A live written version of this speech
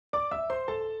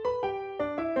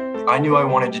I knew I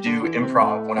wanted to do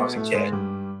improv when I was a kid.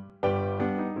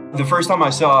 The first time I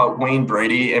saw Wayne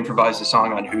Brady improvise a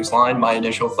song on Whose Line, my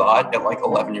initial thought at like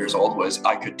 11 years old was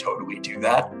I could totally do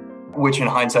that, which in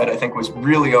hindsight I think was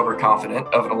really overconfident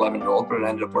of an 11-year-old, but it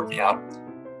ended up working out.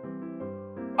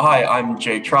 Hi, I'm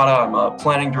Jake Trotta. I'm a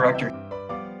planning director.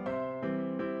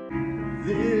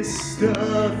 This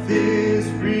stuff is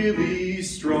really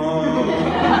strong.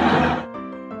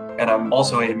 And I'm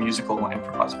also a musical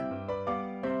improviser.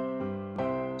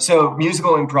 So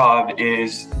musical improv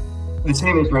is the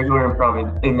same as regular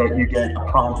improv in that you get a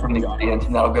prompt from the audience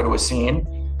and that'll go to a scene.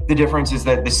 The difference is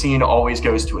that the scene always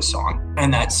goes to a song,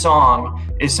 and that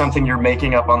song is something you're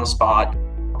making up on the spot.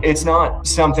 It's not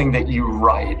something that you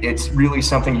write. It's really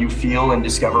something you feel and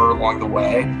discover along the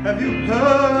way. Have you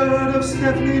heard of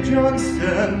Stephanie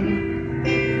Johnston,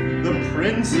 the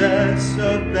Princess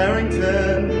of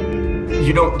Barrington?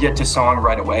 You don't get to song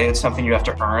right away. It's something you have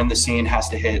to earn. The scene has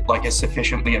to hit like a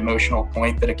sufficiently emotional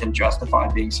point that it can justify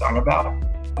being sung about.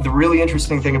 The really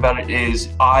interesting thing about it is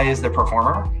I, as the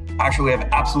performer, actually have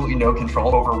absolutely no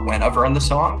control over when I've earned the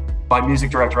song. My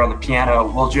music director on the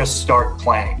piano will just start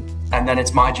playing. And then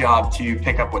it's my job to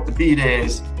pick up what the beat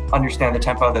is, understand the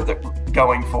tempo that they're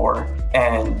going for,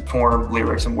 and form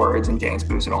lyrics and words and dance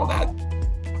moves and all that.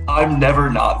 I'm never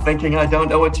not thinking I don't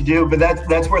know what to do, but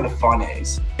that's where the fun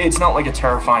is. It's not like a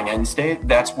terrifying end state.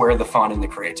 That's where the fun and the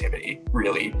creativity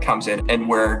really comes in and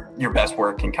where your best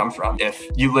work can come from if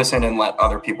you listen and let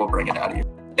other people bring it out of you.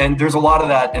 And there's a lot of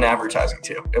that in advertising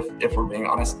too, if we're being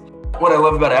honest. What I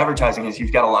love about advertising is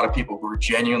you've got a lot of people who are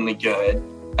genuinely good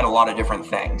at a lot of different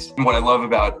things. And what I love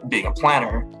about being a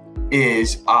planner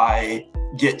is I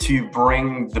get to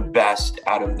bring the best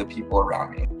out of the people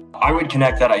around me. I would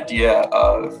connect that idea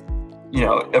of,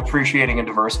 appreciating a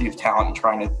diversity of talent and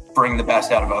trying to bring the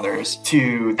best out of others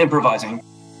to improvising.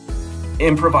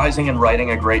 Improvising and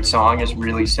writing a great song is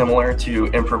really similar to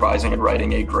improvising and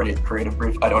writing a great creative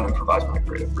brief. I don't improvise my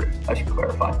creative brief, I should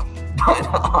clarify.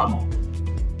 But,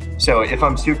 so if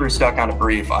I'm super stuck on a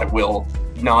brief, I will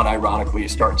non-ironically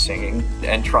start singing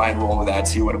and try and roll with that,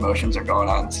 see what emotions are going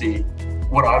on, see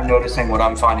what I'm noticing, what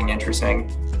I'm finding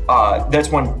interesting. That's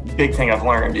one big thing I've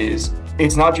learned is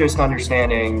it's not just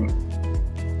understanding,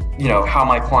 how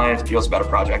my client feels about a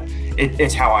project.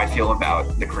 It's how I feel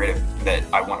about the creative that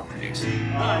I want to produce.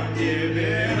 I give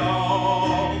it all.